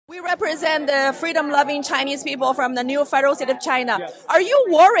We represent the freedom-loving Chinese people from the new federal state of China. Are you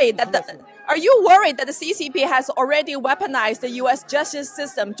worried that the CCP has already weaponized the U.S. justice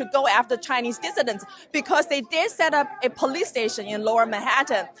system to go after Chinese dissidents because they did set up a police station in Lower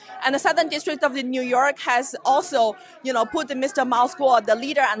Manhattan, and the Southern District of New York has also, put Mr. Miles Guo, the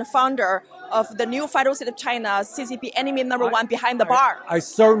leader and founder of the new federal state of China, CCP enemy number one, behind the bar? I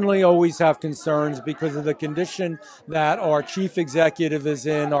certainly always have concerns because of the condition that our chief executive is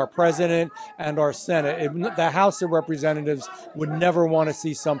in, our president, and our Senate. The House of Representatives would never want to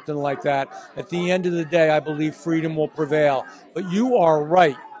see something like that. At the end of the day, I believe freedom will prevail. But you are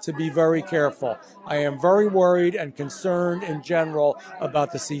right to be very careful. I am very worried and concerned in general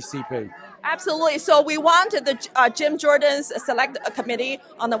about the CCP. Absolutely. So we wanted the Jim Jordan's Select Committee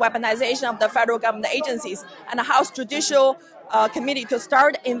on the Weaponization of the Federal Government Agencies and the House Judiciary Committee to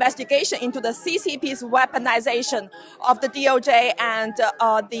start investigation into the CCP's weaponization of the DOJ and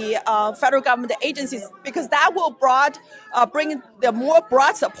the federal government agencies, because that will bring the more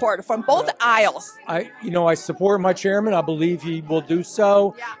broad support from both aisles. I support my chairman. I believe he will do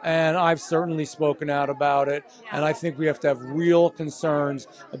so, and I've certainly spoken out about it. And I think we have to have real concerns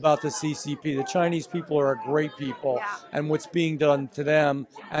about the CCP. The Chinese people are a great people, and what's being done to them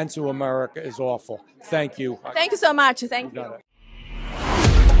and to America is awful. Thank you. Thank you so much. Thank you.